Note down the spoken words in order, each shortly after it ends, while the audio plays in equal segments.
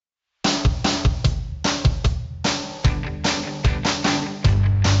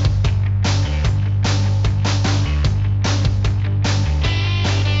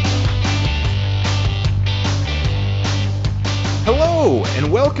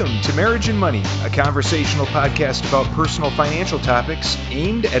Welcome to Marriage and Money, a conversational podcast about personal financial topics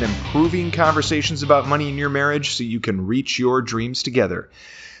aimed at improving conversations about money in your marriage so you can reach your dreams together.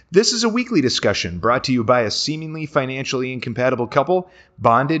 This is a weekly discussion brought to you by a seemingly financially incompatible couple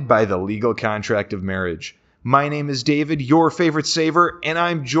bonded by the legal contract of marriage. My name is David, your favorite saver, and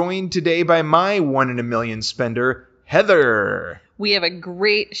I'm joined today by my one in a million spender, Heather. We have a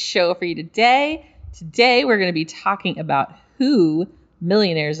great show for you today. Today, we're going to be talking about who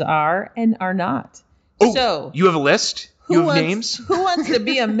millionaires are and are not. Oh, so, you have a list? You have names? Who wants to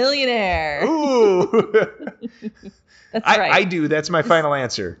be a millionaire? Ooh. That's right. I do. That's my final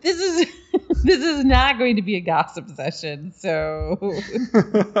answer. This is not going to be a gossip session. So,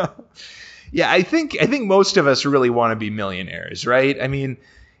 yeah, I think most of us really want to be millionaires, right? I mean,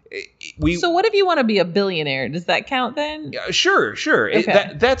 So what if you want to be a billionaire? Does that count then? Sure.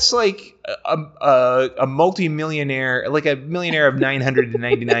 Okay. That's like a multi-millionaire, like a millionaire of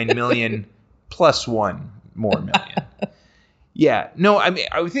 999 million plus one more million. Yeah. No, I mean,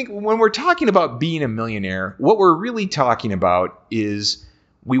 I think when we're talking about being a millionaire, what we're really talking about is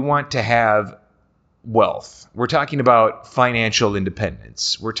we want to have wealth. We're talking about financial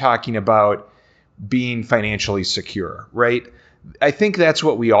independence. We're talking about being financially secure, right? I think that's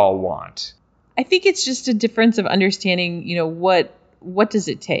what we all want. I think it's just a difference of understanding, what does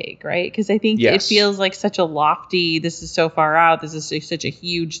it take, right? Because I think Yes. It feels like such a lofty, this is so far out, this is such a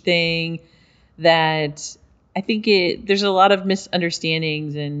huge thing that I think there's a lot of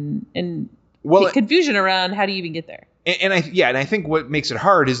misunderstandings and confusion around how do you even get there. And I think what makes it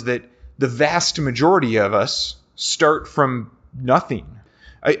hard is that the vast majority of us start from nothing.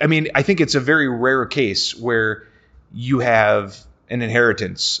 I mean, I think it's a very rare case where you have an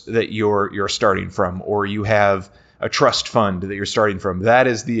inheritance that you're starting from, or you have a trust fund that you're starting from. That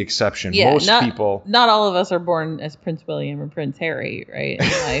is the exception. Yeah, Most people. Not all of us are born as Prince William or Prince Harry, right?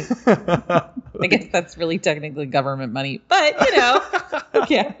 I guess that's really technically government money, but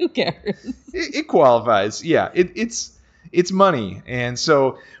who cares? It qualifies. Yeah, it's money, and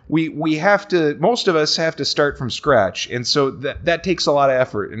so we have to. Most of us have to start from scratch, and so that takes a lot of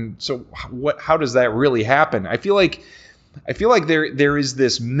effort. And so how does that really happen? I feel like there is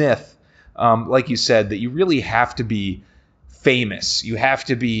this myth, like you said, that you really have to be famous. You have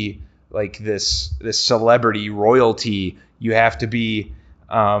to be like this celebrity royalty. You have to be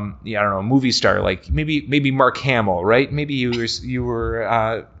I don't know, a movie star, like maybe Mark Hamill, right? Maybe you were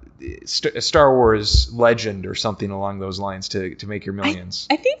a Star Wars legend or something along those lines to make your millions.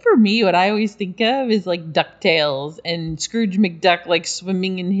 I think for me, what I always think of is like DuckTales and Scrooge McDuck like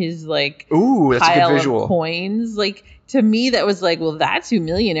swimming in his like Ooh, that's pile a good visual. of coins. Like to me, that was like, well, that's who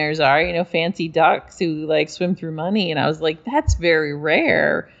millionaires are. Fancy ducks who like swim through money. And I was like, that's very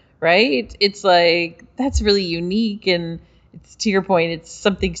rare, right? It's like that's really unique, and it's to your point, it's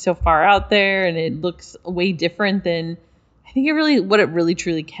something so far out there, and it looks way different than I think what it really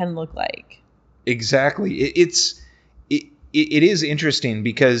truly can look like. Exactly. It is interesting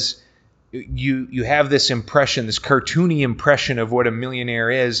because you have this impression, this cartoony impression of what a millionaire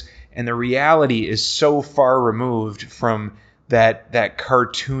is, and the reality is so far removed from that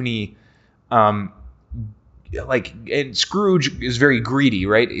cartoony, and Scrooge is very greedy,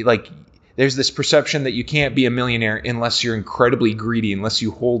 right? Like there's this perception that you can't be a millionaire unless you're incredibly greedy, unless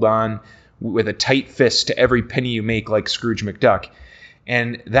you hold on with a tight fist to every penny you make like Scrooge McDuck.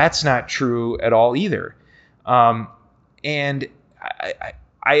 And that's not true at all either. And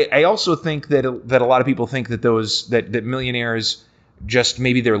I also think that a lot of people think that that millionaires just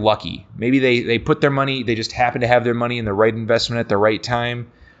maybe they're lucky. Maybe they put their money, they just happen to have their money in the right investment at the right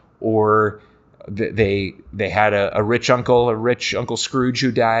time, or they had a rich Uncle Scrooge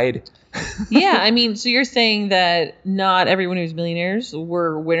who died. Yeah, I mean, so you're saying that not everyone who's millionaires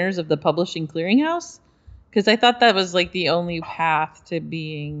were winners of the publishing clearinghouse? Because I thought that was like the only path to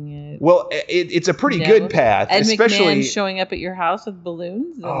being. Well, it's a pretty good path, Ed especially McMahon showing up at your house with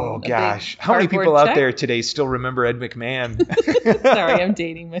balloons. Oh gosh, how many people out there today still remember Ed McMahon? Sorry, I'm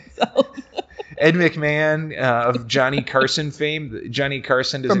dating myself. Ed McMahon of Johnny Carson fame. Johnny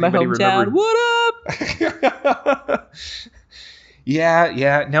Carson, does From anybody my hometown. remember? What up?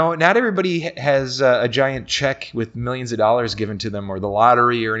 Yeah. No, not everybody has a giant check with millions of dollars given to them, or the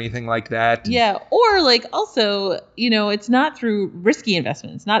lottery, or anything like that. Yeah, or like also, it's not through risky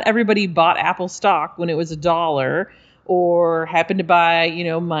investments. Not everybody bought Apple stock when it was $1, or happened to buy,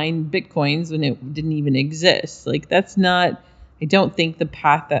 mine Bitcoins when it didn't even exist. Like that's not, I don't think, the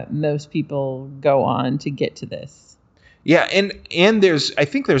path that most people go on to get to this. Yeah, and I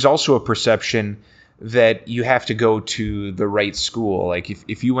think there's also a perception that you have to go to the right school. Like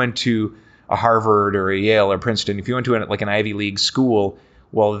if you went to a Harvard or a Yale or Princeton, if you went to an Ivy League school,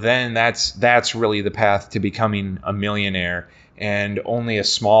 well, then that's really the path to becoming a millionaire. And only a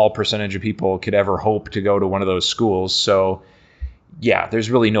small percentage of people could ever hope to go to one of those schools. So, yeah,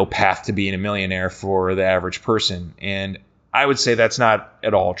 there's really no path to being a millionaire for the average person. And I would say that's not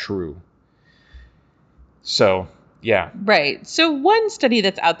at all true. So, yeah. Right. So one study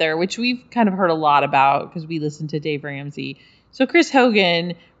that's out there, which we've kind of heard a lot about because we listen to Dave Ramsey. So Chris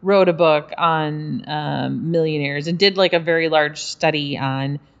Hogan wrote a book on millionaires and did like a very large study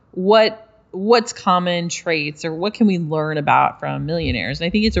on what's common traits or what can we learn about from millionaires. And I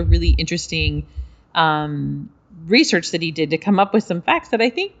think it's a really interesting research that he did to come up with some facts that I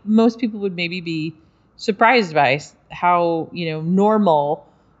think most people would maybe be surprised by how, normal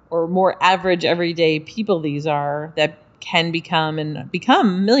or more average everyday people these are that can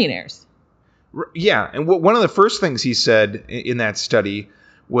become millionaires. Yeah. And one of the first things he said in that study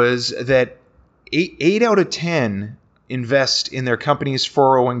was that 8 out of 10 invest in their company's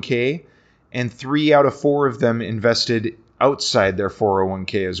 401k, and 3 out of 4 of them invested outside their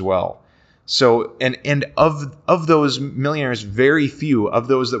 401k as well. So, and of those millionaires, very few of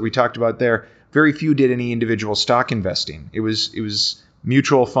those that we talked about there, very few did any individual stock investing. It was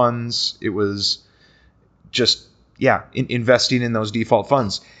mutual funds. It was just, investing in those default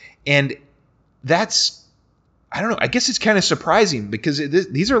funds. And that's, I don't know, I guess it's kind of surprising because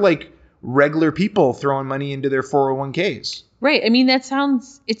these are like regular people throwing money into their 401ks. Right. I mean, it's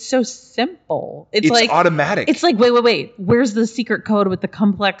so simple. It's like automatic. It's like, wait. Where's the secret code with the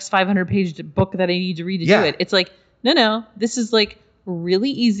complex 500-page book that I need to read to do it? It's like, no. This is like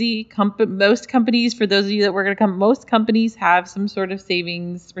really easy. Most companies, for those of you that work at a company, most companies have some sort of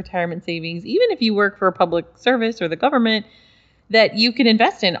savings, retirement savings, even if you work for a public service or the government, that you can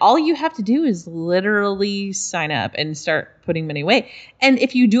invest in. All you have to do is literally sign up and start putting money away. And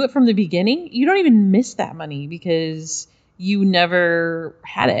if you do it from the beginning, you don't even miss that money because you never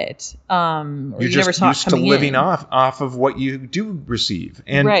had it. Or You're you never just saw used it to coming living in. off of what you do receive.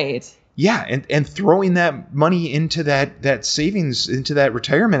 And right. Yeah, and throwing that money into that savings, into that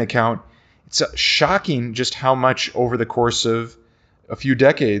retirement account, it's shocking just how much over the course of a few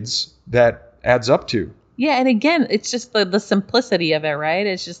decades that adds up to. Yeah, and again, it's just the simplicity of it, right?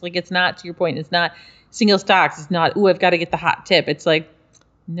 It's just like, it's not, to your point, it's not single stocks. It's not, I've got to get the hot tip. It's like,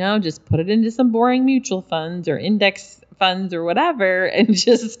 no, just put it into some boring mutual funds or index funds or whatever and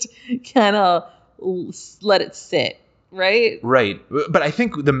just kind of let it sit, right? Right. But I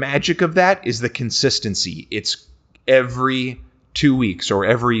think the magic of that is the consistency. It's every 2 weeks or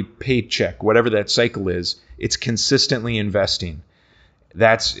every paycheck, whatever that cycle is, it's consistently investing.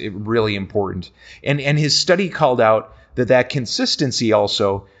 That's really important. And his study called out that consistency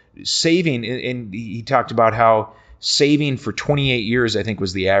also, saving, and he talked about how saving for 28 years, I think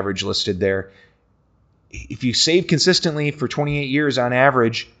was the average listed there. If you save consistently for 28 years on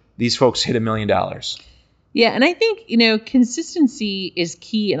average, these folks hit $1 million. Yeah, and I think, consistency is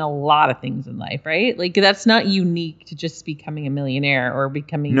key in a lot of things in life, right? Like, that's not unique to just becoming a millionaire or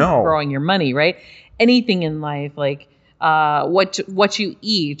growing your money, right? Anything in life, like what you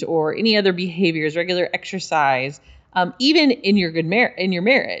eat or any other behaviors, regular exercise, even in your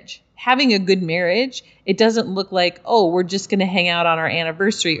marriage. Having a good marriage, it doesn't look like, oh, we're just going to hang out on our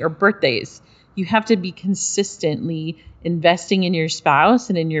anniversary or birthdays. You have to be consistently investing in your spouse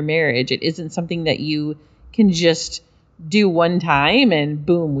and in your marriage. It isn't something that you can just do one time and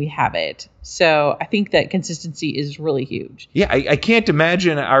boom, we have it. So I think that consistency is really huge. Yeah, I can't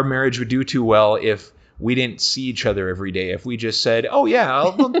imagine our marriage would do too well if we didn't see each other every day. If we just said, oh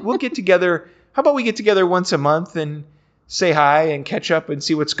yeah, we'll get together. How about we get together once a month and say hi and catch up and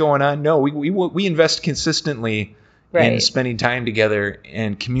see what's going on? No, we invest consistently in spending time together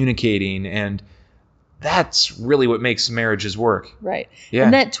and communicating, and that's really what makes marriages work. Right. Yeah.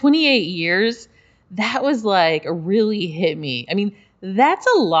 And that 28 years, that was like really hit me. I mean, that's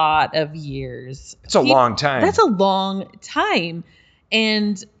a lot of years. It's a long time. That's a long time.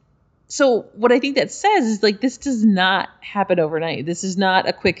 And so what I think that says is like, this does not happen overnight. This is not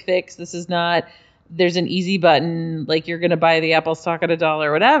a quick fix. This is not, there's an easy button, like you're going to buy the Apple stock at $1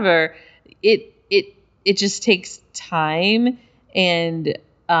 or whatever. It just takes time, and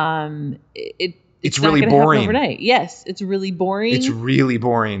it's really boring overnight. Yes, it's really boring. It's really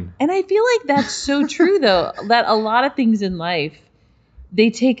boring. And I feel like that's so true though, that a lot of things in life, they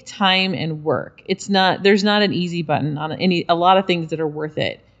take time and work. There's not an easy button on a lot of things that are worth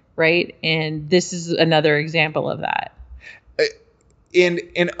it, right? And this is another example of that. And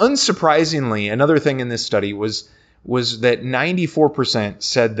unsurprisingly, another thing in this study was that 94%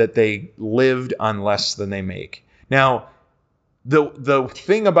 said that they lived on less than they make. Now, the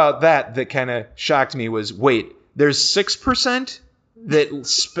thing about that kind of shocked me was, wait, there's 6%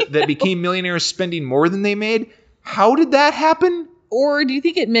 that became millionaires spending more than they made. How did that happen? Or do you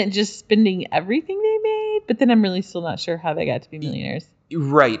think it meant just spending everything they made? But then I'm really still not sure how they got to be millionaires.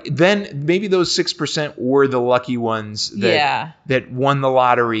 Right. Then maybe those 6% were the lucky ones that won the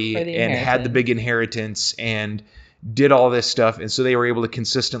lottery and had the big inheritance and did all this stuff. And so they were able to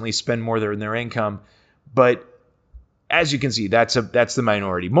consistently spend more than their income. But as you can see, that's the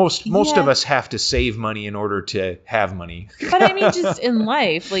minority. Most of us have to save money in order to have money. But I mean, just in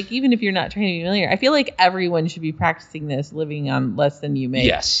life, like even if you're not trying to be a millionaire, I feel like everyone should be practicing this, living on less than you make.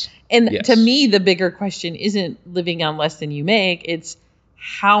 Yes. And to me, the bigger question isn't living on less than you make. It's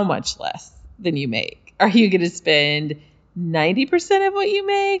how much less than you make. Are you going to spend 90% of what you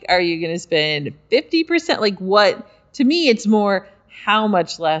make? Are you going to spend 50%? Like what? To me, it's more how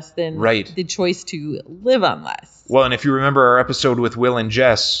much less than the choice to live on less. Well, and if you remember our episode with Will and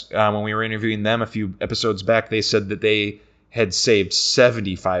Jess, when we were interviewing them a few episodes back, they said that they had saved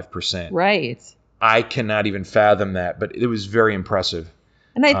 75%. Right. I cannot even fathom that, but it was very impressive.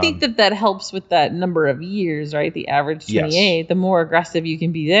 And I think that helps with that number of years, right? The average 28. Yes. The more aggressive you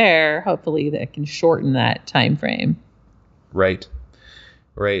can be there, hopefully that can shorten that time frame. Right.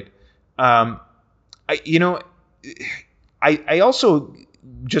 I also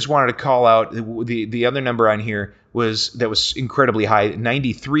just wanted to call out the other number on here was incredibly high.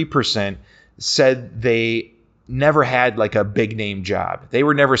 93% said they never had like a big name job. They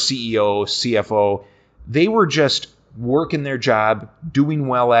were never CEO, CFO. They were just working their job, doing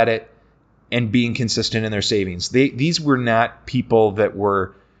well at it, and being consistent in their savings. These were not people that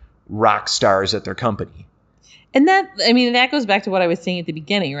were rock stars at their company. And that goes back to what I was saying at the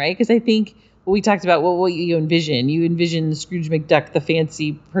beginning, right? Because I think we talked about what you envision. You envision Scrooge McDuck, the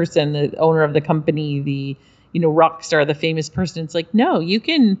fancy person, the owner of the company, the rock star, the famous person. It's like, no, you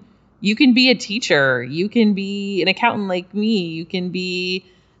can be a teacher, you can be an accountant like me, you can be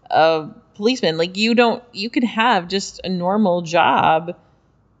a policeman. Like you can have just a normal job.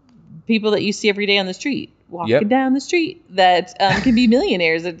 People that you see every day on the street, walking down the street, that can be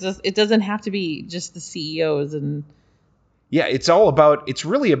millionaires. It doesn't have to be just the CEOs and. Yeah, it's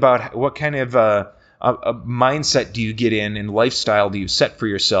really about what kind of a mindset do you get in and lifestyle do you set for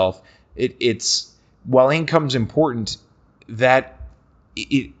yourself. It's while income's important,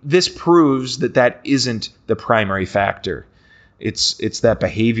 this proves that isn't the primary factor. It's that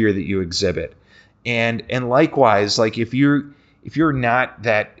behavior that you exhibit, and likewise, like if you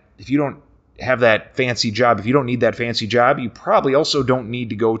don't have that fancy job, if you don't need that fancy job, you probably also don't need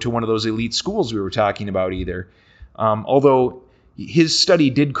to go to one of those elite schools we were talking about either. Although his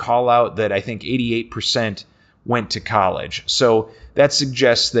study did call out that I think 88% went to college. So that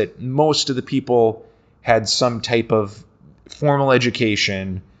suggests that most of the people had some type of formal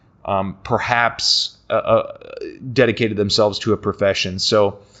education, perhaps dedicated themselves to a profession.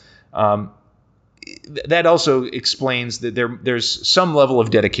 So that also explains that there's some level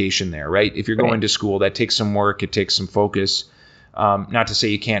of dedication there, right? If you're going to school, that takes some work, it takes some focus. Not to say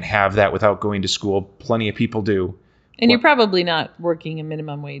you can't have that without going to school. Plenty of people do. And you're probably not working a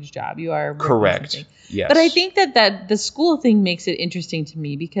minimum wage job. You are working correct. Something. Yes. But I think that the school thing makes it interesting to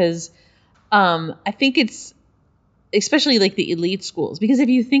me because I think it's especially like the elite schools. Because if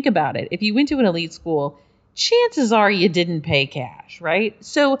you think about it, if you went to an elite school, chances are you didn't pay cash, right?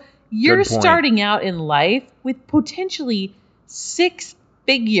 So you're starting out in life with potentially 6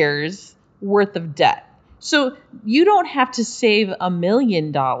 figures worth of debt. So you don't have to save $1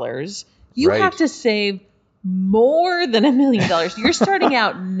 million. You have to save more than $1 million. You're starting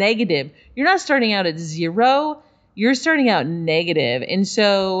out negative. You're not starting out at zero. You're starting out negative. And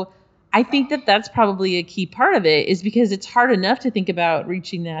so I think that's probably a key part of it is because it's hard enough to think about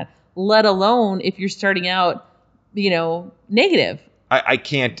reaching that, let alone if you're starting out, negative. I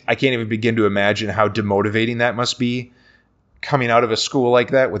can't even begin to imagine how demotivating that must be coming out of a school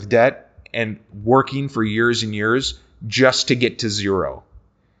like that with debt and working for years and years just to get to zero.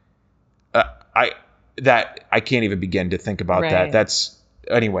 I can't even begin to think about that. That's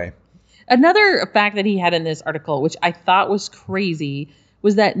anyway. Another fact that he had in this article, which I thought was crazy,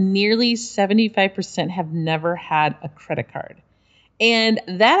 was that nearly 75% have never had a credit card. And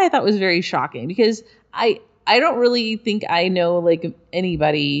that I thought was very shocking because I don't really think I know like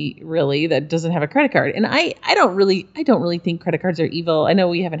anybody really that doesn't have a credit card. And I don't really think credit cards are evil. I know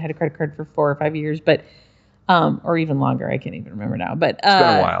we haven't had a credit card for 4 or 5 years, but or even longer. I can't even remember now. But it's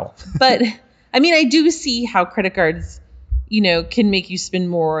been a while. But I mean, I do see how credit cards, can make you spend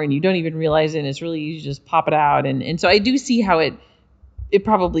more and you don't even realize it. And it's really easy to just pop it out. And so I do see how it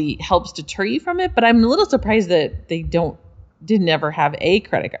probably helps deter you from it. But I'm a little surprised that they don't didn't ever have a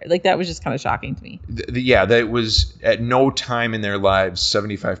credit card. Like, that was just kind of shocking to me. Yeah, that was at no time in their lives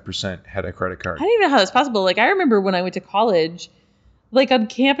 75% had a credit card. I don't even know how that's possible. Like, I remember when I went to college, like on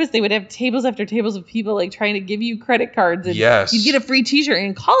campus, they would have tables after tables of people like trying to give you credit cards, and Yes. you'd get a free t-shirt. And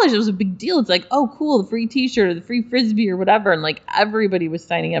in college, it was a big deal. It's like, oh, cool, the free t-shirt or the free Frisbee or whatever. And like everybody was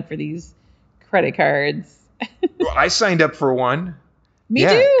signing up for these credit cards. Well, I signed up for one. Me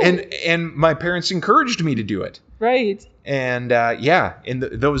too. And my parents encouraged me to do it. Right. And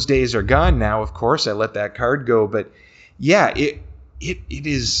those days are gone now. Of course, I let that card go. But yeah, it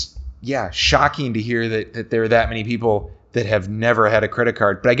is shocking to hear that there are that many people that have never had a credit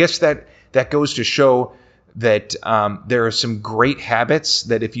card. But I guess that goes to show that there are some great habits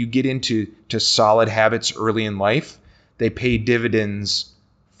that if you get into solid habits early in life, they pay dividends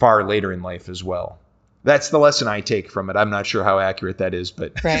far later in life as well. That's the lesson I take from it. I'm not sure how accurate that is,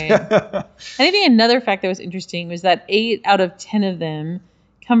 but right. And I think another fact that was interesting was that 8 out of 10 of them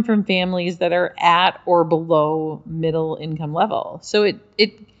come from families that are at or below middle income level. So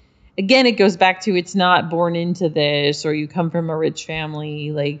it again, it goes back to, it's not born into this or you come from a rich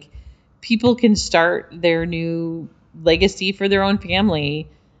family. Like, people can start their new legacy for their own family.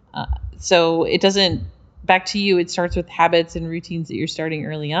 So it doesn't, back to you, it starts with habits and routines that you're starting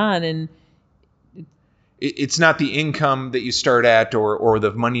early on. And it's not the income that you start at or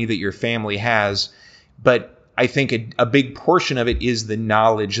the money that your family has, but I think a big portion of it is the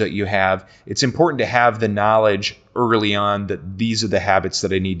knowledge that you have. It's important to have the knowledge early on that these are the habits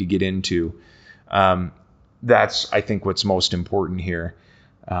that I need to get into. That's, I think, what's most important here.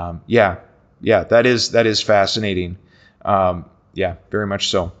 That is fascinating. Very much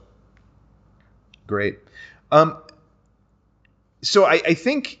so. Great. So I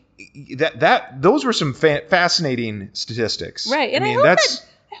think that those were some fascinating statistics. Right. And I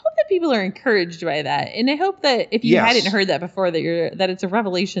hope that people are encouraged by that. And I hope that if you hadn't heard that before, that it's a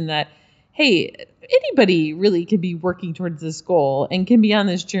revelation that, hey, anybody really could be working towards this goal and can be on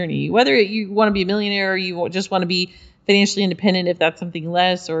this journey, whether you want to be a millionaire or you just want to be financially independent, if that's something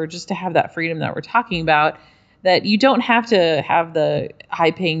less, or just to have that freedom that we're talking about, that you don't have to have the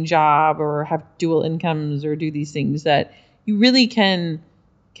high paying job or have dual incomes or do these things, that you really can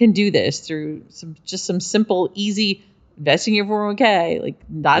do this through some simple, easy investing in your 401k, like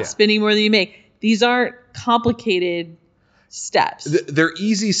not spending more than you make. These aren't complicated steps. They're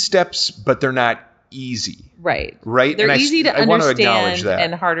easy steps, but they're not easy. Right. Right. They're easy to understand to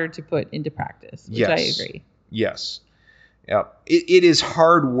and harder to put into practice, which I agree. Yes. Yeah. It is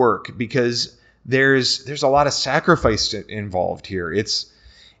hard work because there's a lot of sacrifice involved here.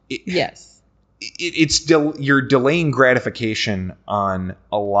 You're delaying gratification on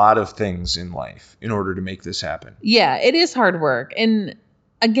a lot of things in life in order to make this happen. Yeah, it is hard work. And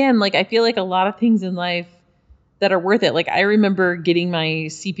again, like, I feel like a lot of things in life that are worth it. Like, I remember getting my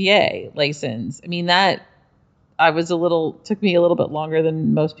CPA license. I mean, that took me a little bit longer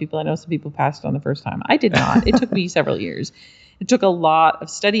than most people. I know some people passed on the first time. I did not. It took me several years. It took a lot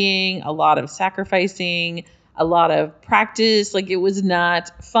of studying, a lot of sacrificing, a lot of practice. Like, it was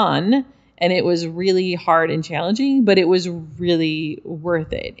not fun. And it was really hard and challenging, but it was really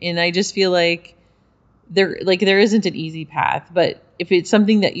worth it. And I just feel like there isn't an easy path, but if it's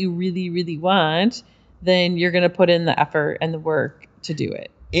something that you really, really want, then you're going to put in the effort and the work to do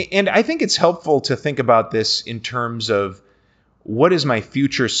it. And I think it's helpful to think about this in terms of, what is my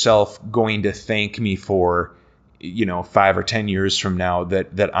future self going to thank me for, 5 or 10 years from now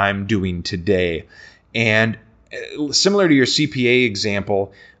that I'm doing today? And similar to your CPA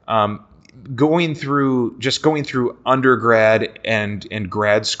example, going through undergrad and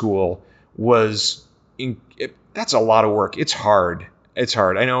grad school that's a lot of work. It's hard.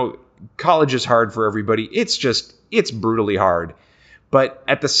 I know college is hard for everybody. It's brutally hard. But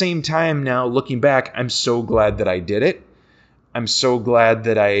at the same time, now looking back, I'm so glad that I did it. I'm so glad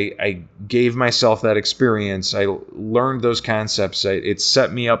that I gave myself that experience. I learned those concepts. It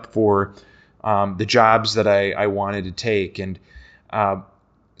set me up for the jobs that I wanted to take. And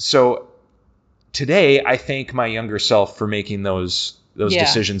so today, I thank my younger self for making those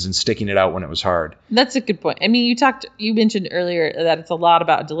decisions and sticking it out when it was hard. That's a good point. I mean, you mentioned earlier that it's a lot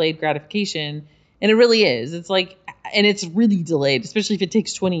about delayed gratification, and it really is. It's like, and it's really delayed, especially if it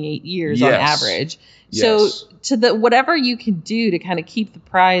takes 28 years on average. Yes. So whatever you can do to kind of keep the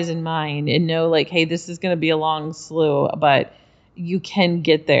prize in mind and know, like, hey, this is going to be a long slew, but you can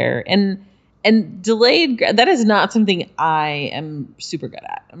get there. And delayed, that is not something I am super good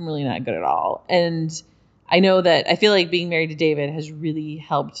at. I'm really not good at all. And I know that I feel like being married to David has really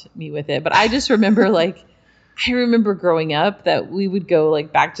helped me with it. But I just remember, I remember growing up that we would go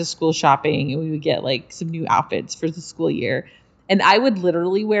back to school shopping and we would get some new outfits for the school year. And I would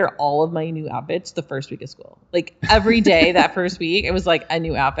literally wear all of my new outfits the first week of school. Like every day that first week, it was like a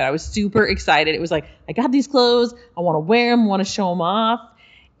new outfit. I was super excited. It was like, I got these clothes. I want to wear them, want to show them off.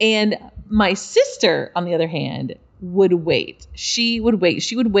 And my sister, on the other hand, would wait. She would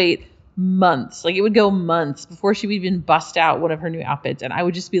wait months. Like it would go months before she would even bust out one of her new outfits. And I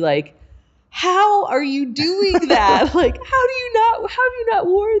would just be like, how are you doing that? Like, how have you not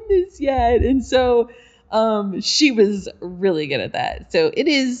worn this yet? And so she was really good at that. So it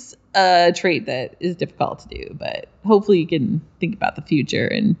is a trait that is difficult to do, but hopefully you can think about the future.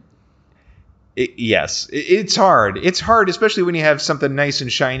 And yes, it's hard. It's hard, especially when you have something nice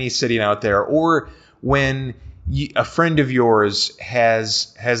and shiny sitting out there, or when a friend of yours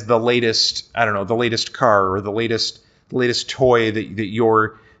has the latest, I don't know, the latest car or the latest toy that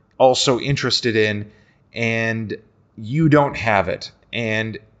you're also interested in, and you don't have it,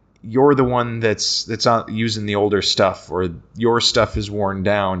 and you're the one that's using the older stuff, or your stuff is worn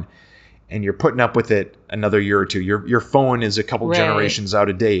down, and you're putting up with it another year or two. Your phone is a couple generations out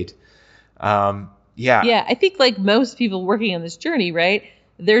of date. Yeah, I think like most people working on this journey, right?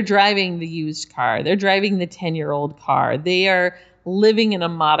 They're driving the used car. They're driving the 10-year-old car. They are living in a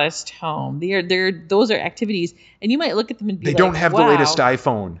modest home. Those are activities, and you might look at them and be they like, don't have wow. the latest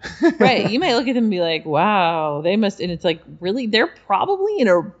iPhone. Right. You might look at them and be like, wow, they must, and it's like, really, they're probably in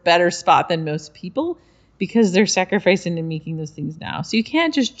a better spot than most people because they're sacrificing and making those things now. So you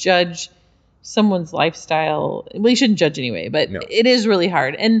can't just judge someone's lifestyle. Well, you shouldn't judge anyway, but No. It is really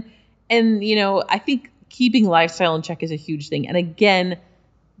hard. And I think keeping lifestyle in check is a huge thing. And again,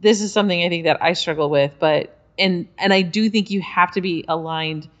 this is something I think that I struggle with, but and I do think you have to be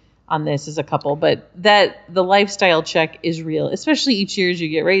aligned on this as a couple, but that the lifestyle check is real, especially each year as you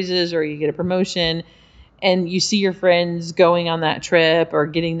get raises or you get a promotion and you see your friends going on that trip or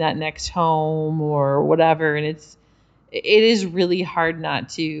getting that next home or whatever. And it is really hard not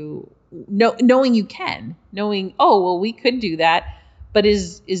to knowing, oh, well, we could do that. But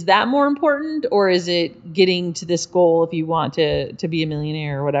is that more important, or is it getting to this goal if you want to be a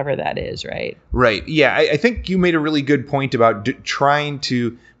millionaire or whatever that is, right? Right. Yeah, I think you made a really good point about trying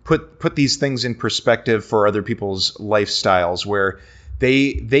to put these things in perspective for other people's lifestyles, where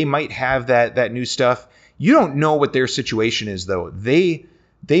they might have that new stuff. You don't know what their situation is, though. They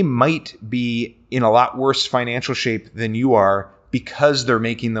might be in a lot worse financial shape than you are because they're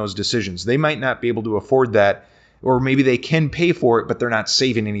making those decisions. They might not be able to afford that. Or maybe they can pay for it, but they're not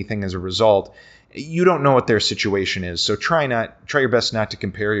saving anything as a result. You don't know what their situation is, so try your best not to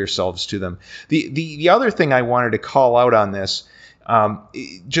compare yourselves to them. The other thing I wanted to call out on this,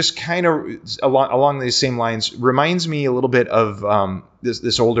 just kind of along these same lines, reminds me a little bit of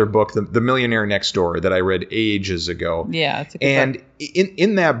this older book, The Millionaire Next Door, that I read ages ago. Yeah, it's a good book.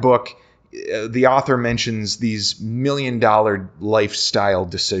 In that book, the author mentions these $1 million lifestyle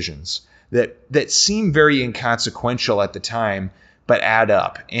decisions that seem very inconsequential at the time, but add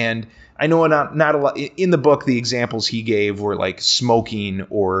up. And I know not a lot in the book. The examples he gave were like smoking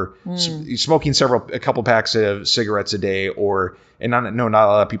or smoking a couple packs of cigarettes a day, not a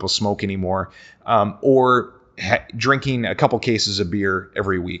lot of people smoke anymore, or drinking a couple cases of beer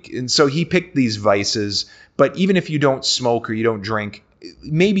every week. And so he picked these vices. But even if you don't smoke or you don't drink,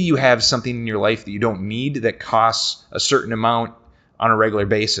 maybe you have something in your life that you don't need that costs a certain amount on a regular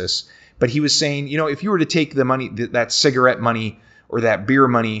basis. But he was saying, if you were to take the money, that cigarette money or that beer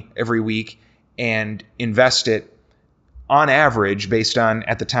money every week and invest it on average based on,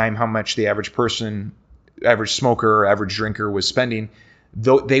 at the time, how much the average smoker or average drinker was spending,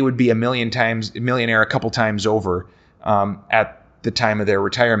 they would be a millionaire a couple times over at the time of their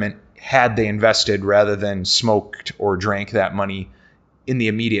retirement had they invested rather than smoked or drank that money in the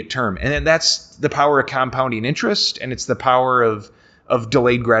immediate term. And then that's the power of compounding interest, and it's the power of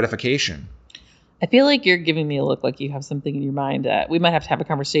delayed gratification. I feel like you're giving me a look like you have something in your mind. We might have to have a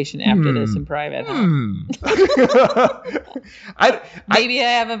conversation after this in private. Maybe I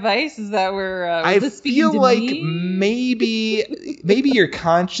have a vice. Is that where I feel like maybe your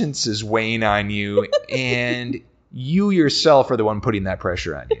conscience is weighing on you, and you yourself are the one putting that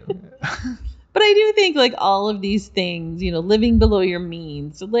pressure on you. But I do think like all of these things, living below your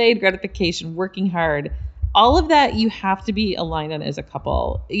means, delayed gratification, working hard, all of that you have to be aligned on as a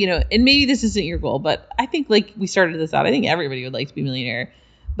couple, and maybe this isn't your goal, but I think like we started this out, I think everybody would like to be a millionaire,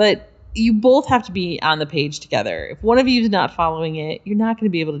 but you both have to be on the page together. If one of you is not following it, you're not going to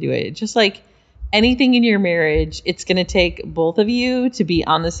be able to do it. Just like anything in your marriage, it's going to take both of you to be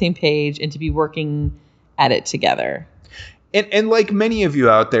on the same page and to be working at it together. And like many of you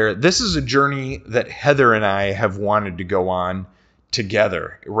out there, this is a journey that Heather and I have wanted to go on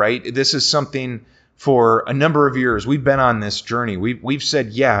together, right? This is something for a number of years, we've been on this journey. We've said,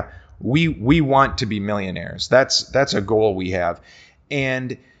 yeah, we want to be millionaires. That's a goal we have.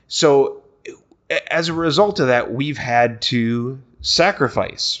 And so as a result of that, we've had to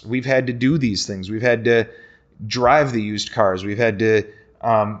sacrifice. We've had to do these things. We've had to drive the used cars. We've had to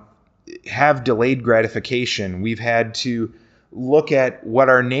have delayed gratification. We've had to look at what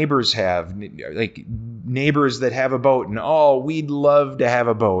our neighbors have, like neighbors that have a boat, and we'd love to have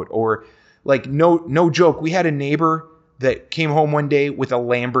a boat. Or like, no joke, we had a neighbor that came home one day with a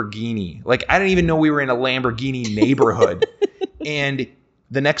Lamborghini. Like, I didn't even know we were in a Lamborghini neighborhood. And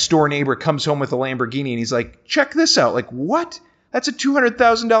the next door neighbor comes home with a Lamborghini and he's like, check this out. Like, what? That's a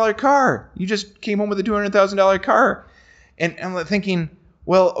 $200,000 car. You just came home with a $200,000 car. And I'm thinking,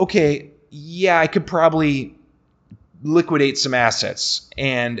 well, okay, yeah, I could probably liquidate some assets,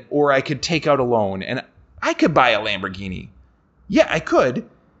 or I could take out a loan and I could buy a Lamborghini. Yeah, I could.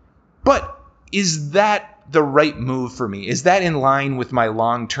 But is that the right move for me? Is that in line with my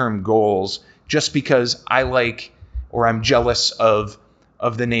long-term goals just because I like, or I'm jealous of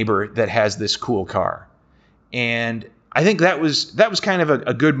the neighbor that has this cool car? And I think that was kind of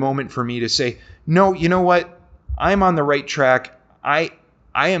a good moment for me to say, no, you know what? I'm on the right track. I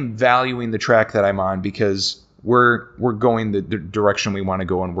am valuing the track that I'm on because we're going the direction we want to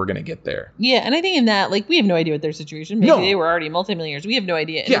go, and we're going to get there. Yeah, and I think in that, like, we have no idea what their situation. Maybe they were already multimillionaires. We have no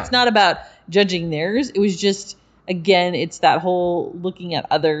idea. And it's not about judging theirs. It was just, again, it's that whole looking at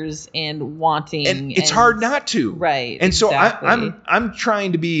others and wanting. And it's hard not to. Right. And exactly. So I'm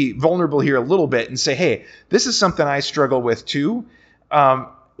trying to be vulnerable here a little bit and say, hey, this is something I struggle with too.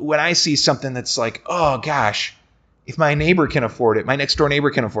 When I see something that's like, oh gosh, if my neighbor can afford it, my next door neighbor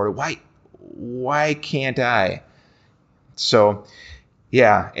can afford it, why can't I? So,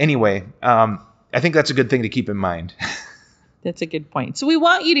 yeah, anyway, I think that's a good thing to keep in mind. That's a good point. So we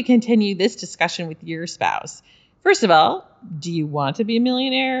want you to continue this discussion with your spouse. First of all, do you want to be a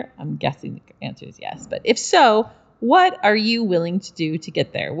millionaire? I'm guessing the answer is yes. But if so, what are you willing to do to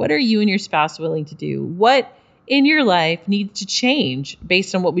get there? What are you and your spouse willing to do? What in your life needs to change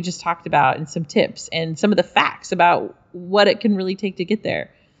based on what we just talked about and some tips and some of the facts about what it can really take to get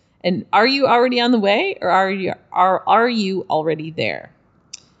there? And are you already on the way, or are you already there?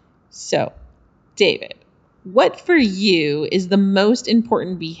 So, David, what for you is the most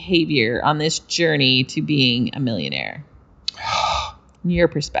important behavior on this journey to being a millionaire? In your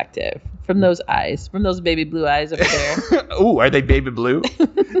perspective, from those eyes, from those baby blue eyes over there. Ooh, are they baby blue?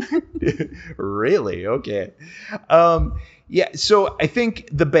 Really? Okay. Yeah, so I think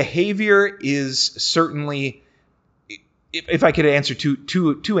the behavior is certainly, if I could answer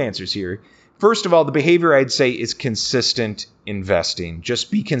two answers here. First of all, the behavior I'd say is consistent investing.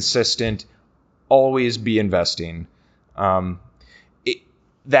 Just be consistent. Always be investing.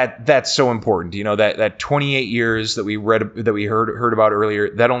 That's so important. You know, that 28 years that we heard about earlier,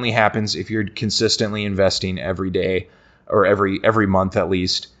 that only happens if you're consistently investing every day or every month at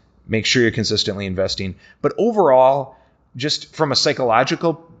least. Make sure you're consistently investing. But overall, just from a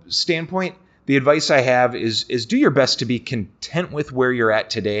psychological standpoint, the advice I have is do your best to be content with where you're at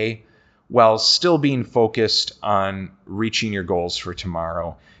today while still being focused on reaching your goals for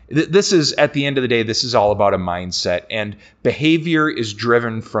tomorrow. This is, at the end of the day, this is all about a mindset, and behavior is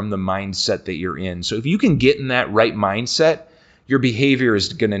driven from the mindset that you're in. So if you can get in that right mindset, your behavior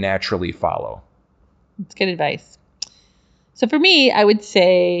is going to naturally follow. That's good advice. So for me, I would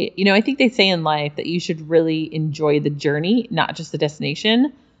say, I think they say in life that you should really enjoy the journey, not just the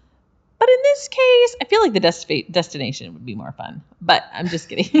destination. But in this case, I feel like the destination would be more fun. But I'm just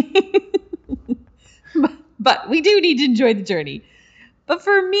kidding. But we do need to enjoy the journey. But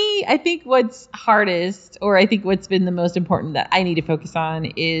for me, I think what's hardest, or I think what's been the most important that I need to focus on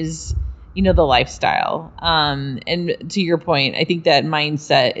is, the lifestyle. And to your point, I think that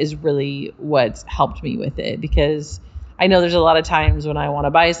mindset is really what's helped me with it, because I know there's a lot of times when I want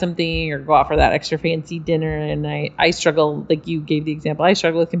to buy something or go out for that extra fancy dinner, and I struggle, like you gave the example, I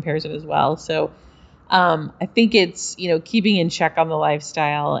struggle with comparison as well. So I think it's, keeping in check on the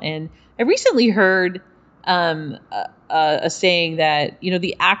lifestyle. And I recently heard a saying that,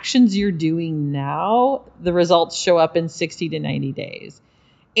 the actions you're doing now, the results show up in 60 to 90 days.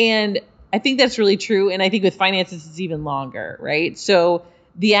 And I think that's really true. And I think with finances, it's even longer, right? So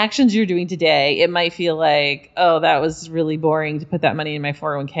the actions you're doing today, it might feel like, oh, that was really boring to put that money in my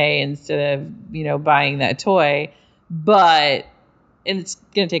 401k instead of, buying that toy. And it's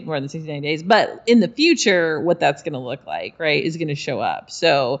going to take more than 69 days. But in the future, what that's going to look like, right, is going to show up.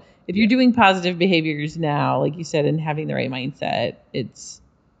 So if you're doing positive behaviors now, like you said, and having the right mindset,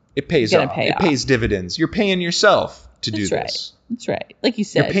 it pays off. It pays dividends. You're paying yourself. to do That's this. That's right. Like you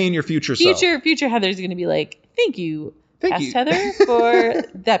said, You're paying your future self. Future Heather's going to be like, thank you, past you. Heather, for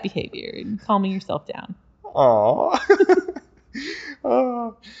that behavior and calming yourself down. Aww.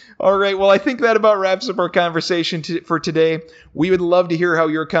 Oh. All right. Well, I think that about wraps up our conversation for today. We would love to hear how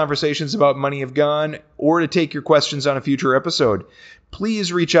your conversations about money have gone, or to take your questions on a future episode.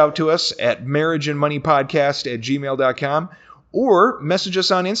 Please reach out to us at marriageandmoneypodcast@gmail.com, or message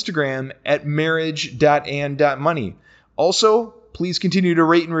us on Instagram at marriage.and.money. Also, please continue to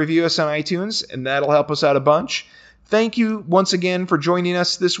rate and review us on iTunes, and that'll help us out a bunch. Thank you once again for joining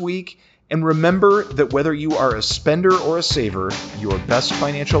us this week. And remember that whether you are a spender or a saver, your best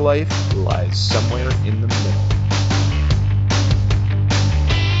financial life lies somewhere in the middle.